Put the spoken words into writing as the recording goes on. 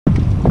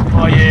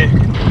Oh yeah.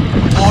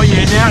 Oh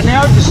yeah,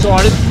 now I've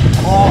decided.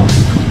 Oh,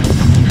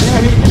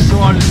 now he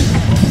decided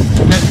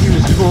that he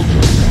was full.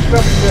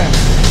 Drop it down.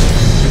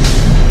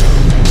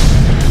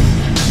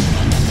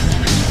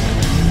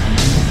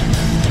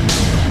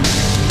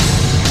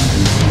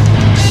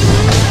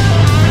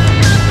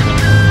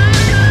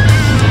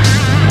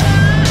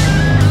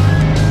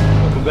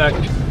 Welcome back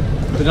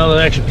to another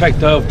action-packed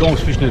day of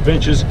Donks Fishing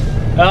Adventures.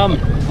 I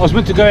was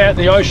meant to go out in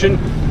the ocean.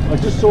 I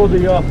just saw the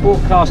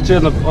forecast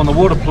here on the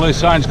water police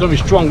saying it's going to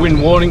be strong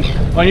wind warning.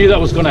 I knew that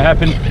was going to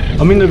happen.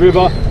 I'm in the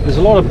river. There's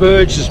a lot of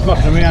birds just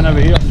mucking around over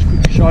here. I'll just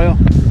quickly show you,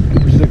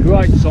 which is a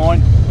great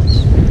sign.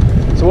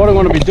 So what I'm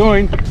going to be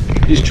doing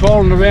is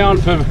trolling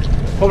around for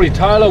probably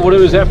tailor,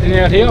 whatever's happening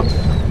out here.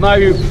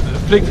 Maybe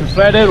flick for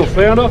flathead or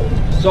flounder.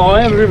 So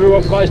I am at River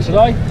Rock Place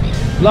today.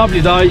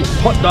 Lovely day,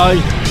 hot day.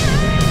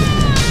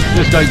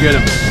 Let's go get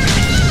them.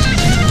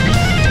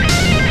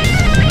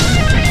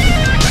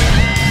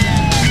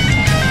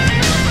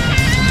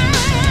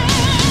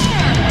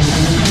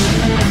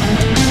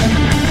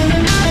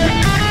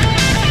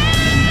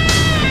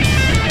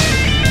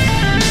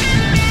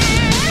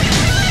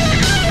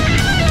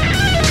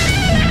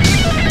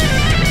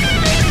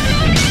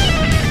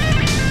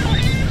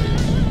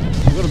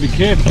 Be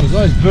careful because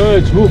those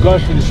birds will go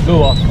for this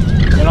lure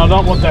and I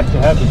don't want that to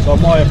happen, so I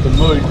might have to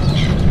move.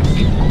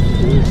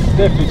 There's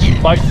definitely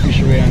some bait fish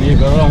around here,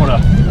 but I don't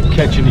want to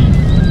catch any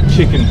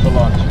chicken for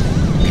lunch.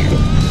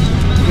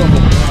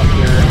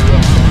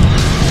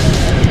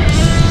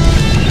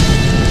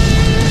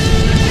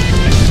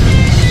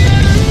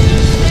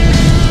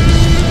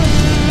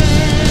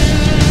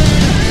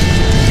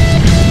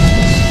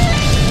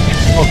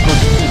 Oh good,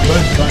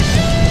 birds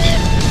don't.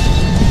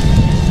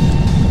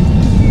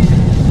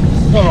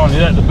 Not only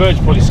that, the bird's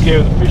probably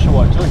scaring the fish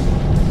away too.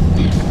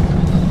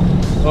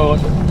 Oh,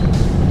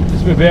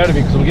 let's move out of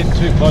here because I'm getting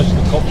too close to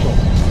the cop shop.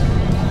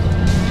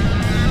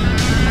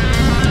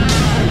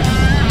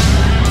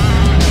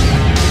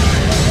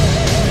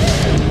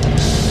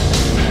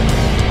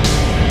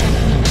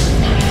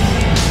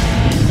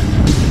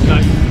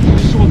 Okay,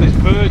 just saw these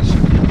birds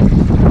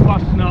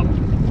busting up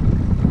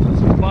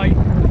some bait.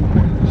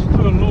 Just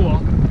threw a lure.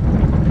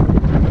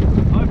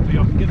 Hopefully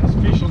I can get this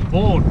fish on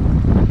board.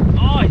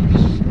 Oh, he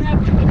just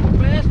snapped it the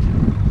best.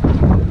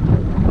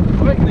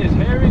 I reckon there's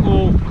herring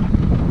or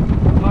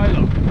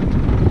tailor.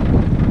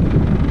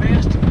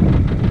 Best.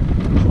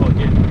 Try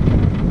again.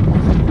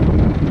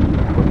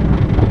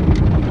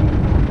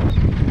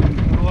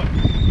 Right.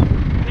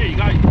 There you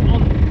go.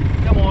 On.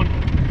 Come on.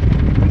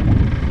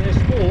 There's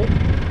four.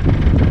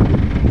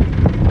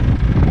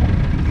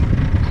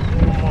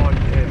 Oh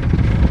yeah.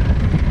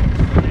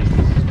 Yes,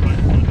 this is great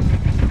fun.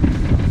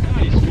 Now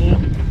he's four.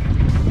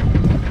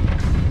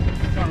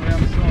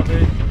 Around the side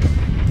there.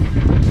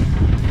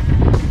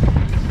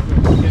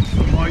 Get to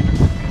the weight.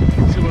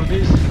 See what it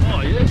is.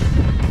 Oh yeah.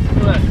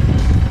 Look at that.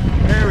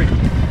 Herring.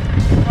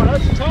 Oh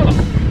that's a tailor.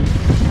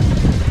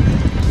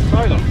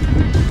 Tailor.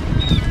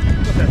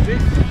 Not that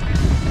big.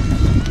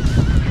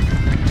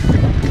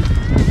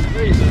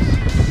 Jesus.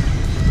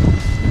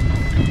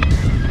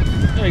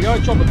 There you go,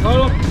 chocolate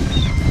tailor.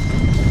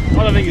 I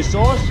don't think his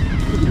size.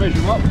 Good to measure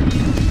him up.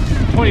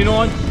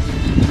 29.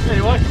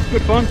 Anyway,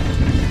 good fun.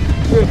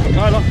 Beautiful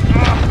tailor.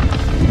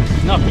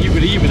 Ah, enough you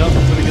could even up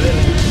until we get out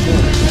of this.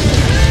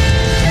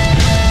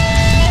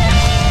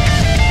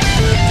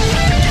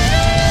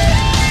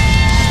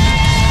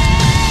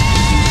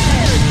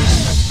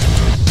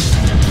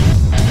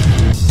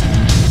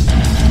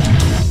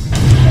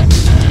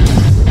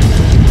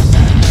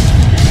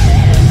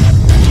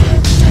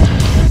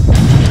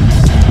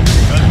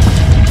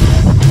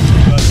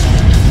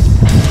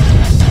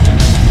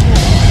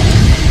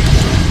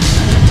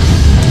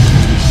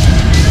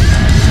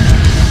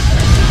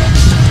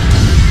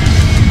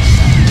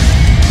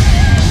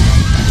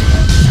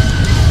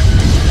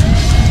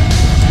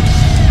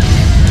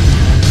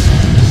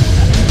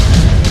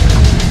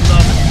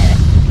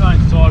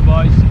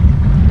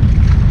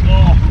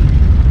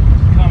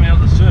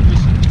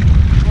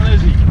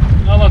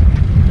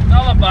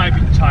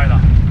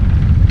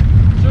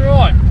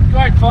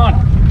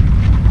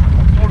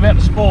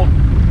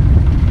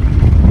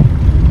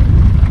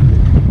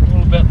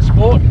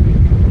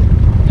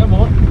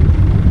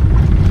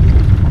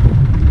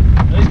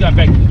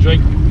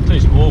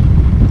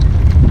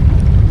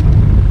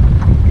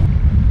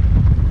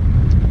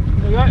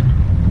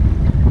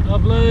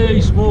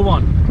 Small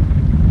one,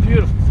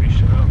 beautiful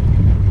fish.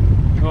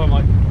 Oh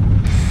mate.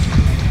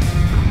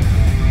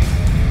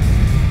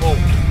 Oh.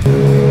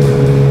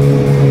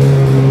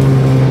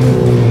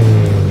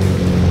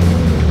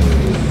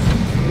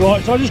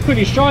 Right, so I'll just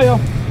quickly show you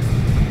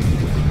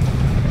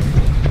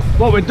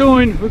what we're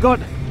doing. We've got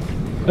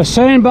a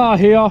sandbar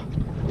here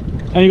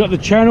and you've got the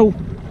channel.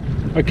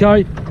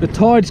 Okay, the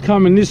tide's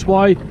coming this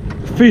way,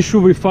 fish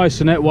will be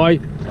facing that way,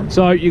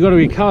 so you've got to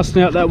be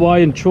casting out that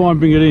way and try and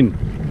bring it in.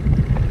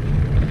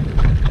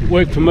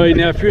 Worked for me.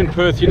 Now if you're in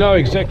Perth you know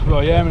exactly where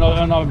I am,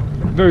 and I'm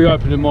very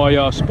open in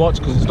my spots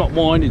because it's not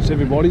mine, it's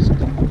everybody's.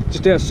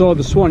 Just outside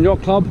the Swan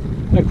Yacht Club,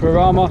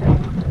 Aquarama.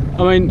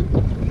 I mean,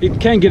 it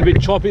can get a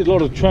bit choppy, a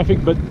lot of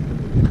traffic, but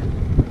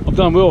I've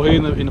done well here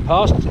in the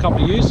past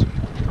couple of years.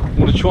 I'm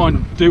going to try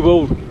and do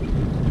well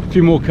a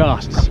few more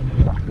casts. Just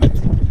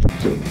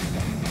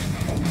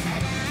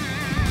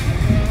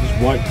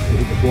wait to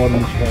hit the bottom,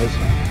 I suppose.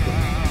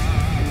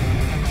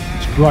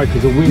 It's great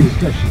because the wind is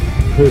actually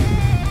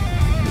perfect.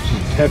 It's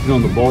just tapping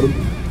on the bottom.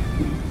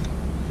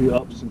 A few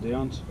ups and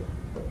downs.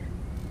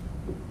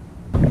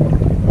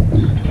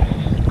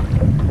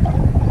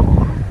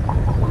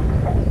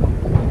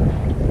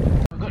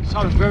 I've got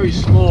something very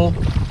small.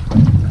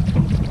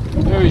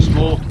 Very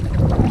small.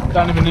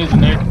 Don't even need the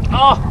net.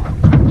 Oh!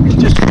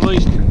 Just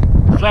released.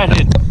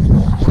 Flathead.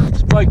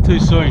 Spoke too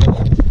soon.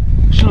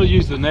 Should have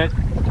used the net.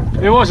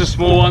 It was a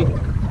small one.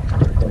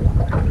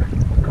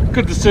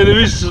 Good to see there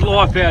is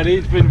life out here.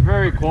 It's been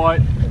very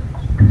quiet.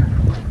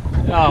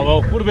 Oh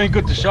well, would have been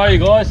good to show you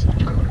guys.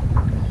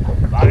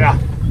 Bugger.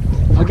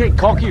 I get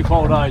cocky with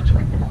old age.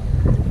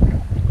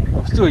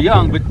 I'm still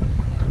young, but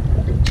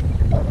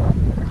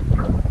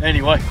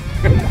anyway.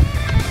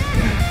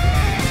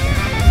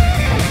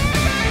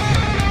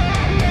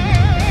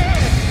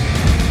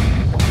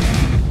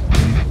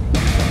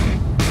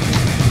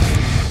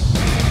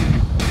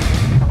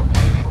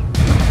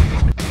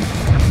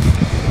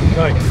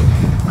 Okay,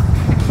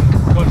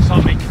 got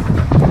something.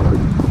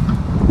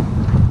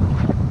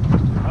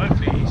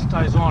 Hopefully he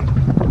stays on.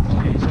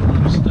 He's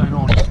staying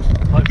on,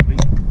 hopefully.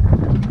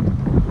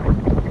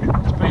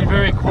 It's been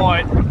very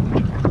quiet.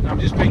 I've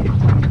just been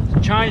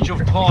change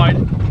of tide.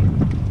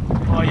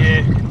 Oh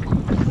yeah.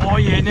 Oh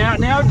yeah,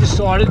 now I've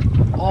decided.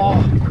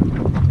 Oh,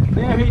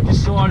 now he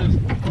decided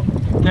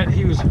that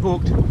he was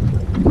hooked.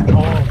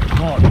 Oh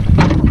God.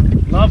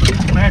 Love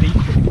this Matty.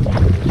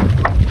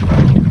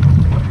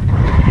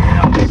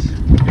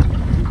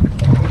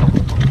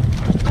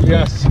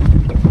 Yes.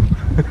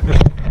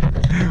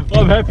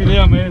 I'm happy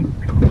now, man.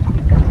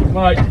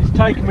 Mate, it's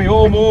taken me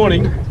all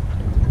morning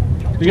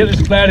to get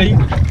this platy.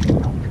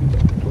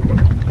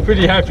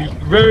 Pretty happy,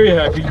 very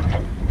happy,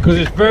 because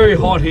it's very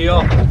hot here.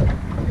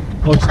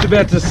 I was just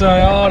about to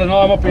say, oh, I don't know,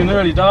 I'm up in an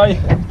early day,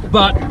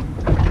 but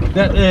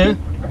that there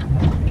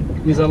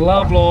is a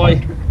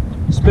lovely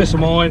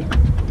specimen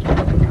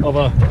of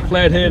a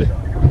flathead.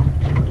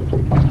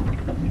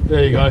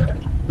 There you go.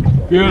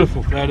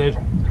 Beautiful flathead.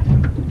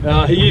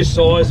 He is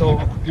size, I'll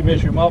quickly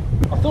measure him up.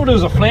 I thought it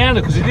was a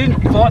flounder because he didn't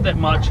fight that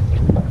much.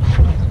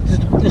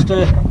 Just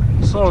a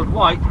solid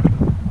weight.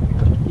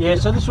 Yeah,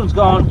 so this one's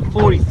going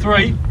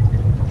 43.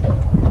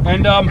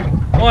 And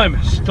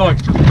I'm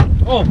stoked.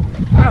 Oh,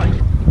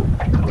 really?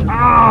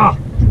 Ah!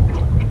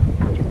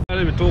 What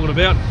are we talking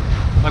about?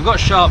 I've got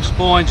sharp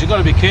spines, you've got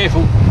to be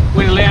careful.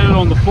 When he landed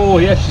on the floor,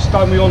 he actually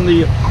stung me on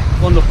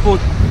the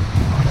foot.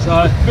 So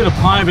a bit of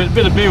pain, but a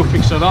bit of beer will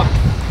fix it up.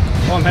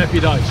 I'm happy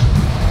days.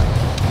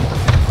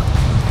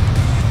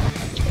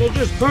 It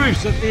just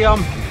proves that the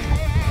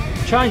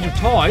change of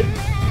tide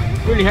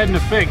really had an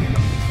effect.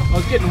 I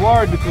was getting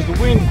worried because the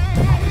wind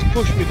has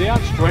pushed me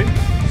downstream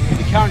and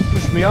the current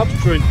pushed me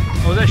upstream.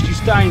 I was actually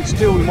staying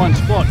still in one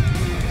spot.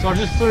 So I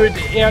just threw it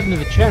out into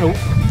the channel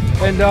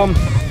and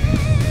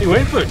he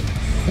went for it.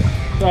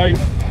 So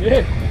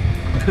yeah,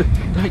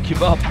 don't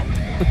give up.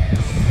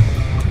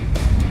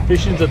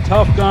 Fishing's a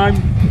tough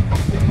game,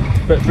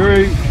 but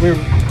very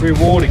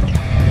rewarding.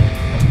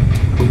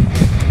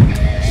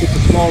 It's a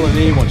smile in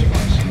the ear once you guys.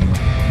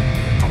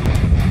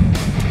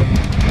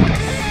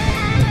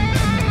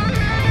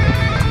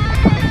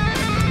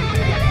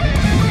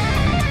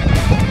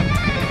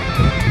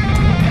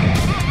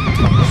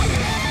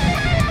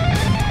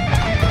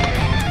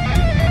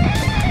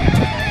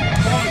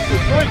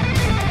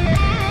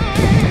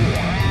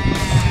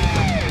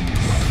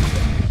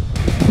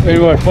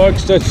 Anyway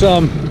folks, that's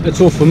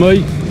all for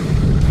me.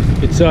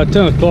 It's 10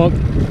 o'clock,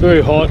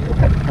 very hot.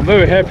 I'm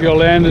very happy I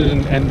landed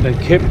and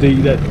kept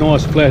that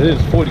nice flathead.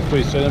 It's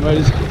 43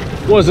 centimetres.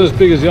 Wasn't as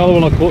big as the other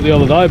one I caught the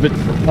other day, but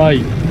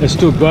hey, it's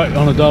still great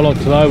on a day like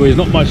today where there's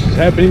not much is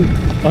happening.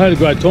 I had a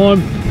great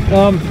time.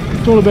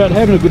 It's all about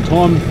having a good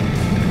time.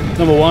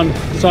 Number one,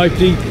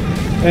 safety,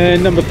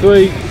 and number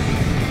three,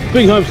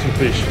 bring home some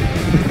fish.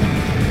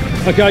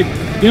 Okay,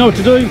 you know what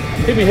to do,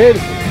 hit me head.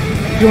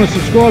 If you want to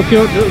subscribe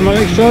to my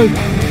next show,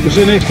 we'll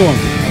see you next time.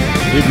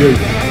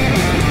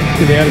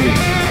 Get out of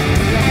here.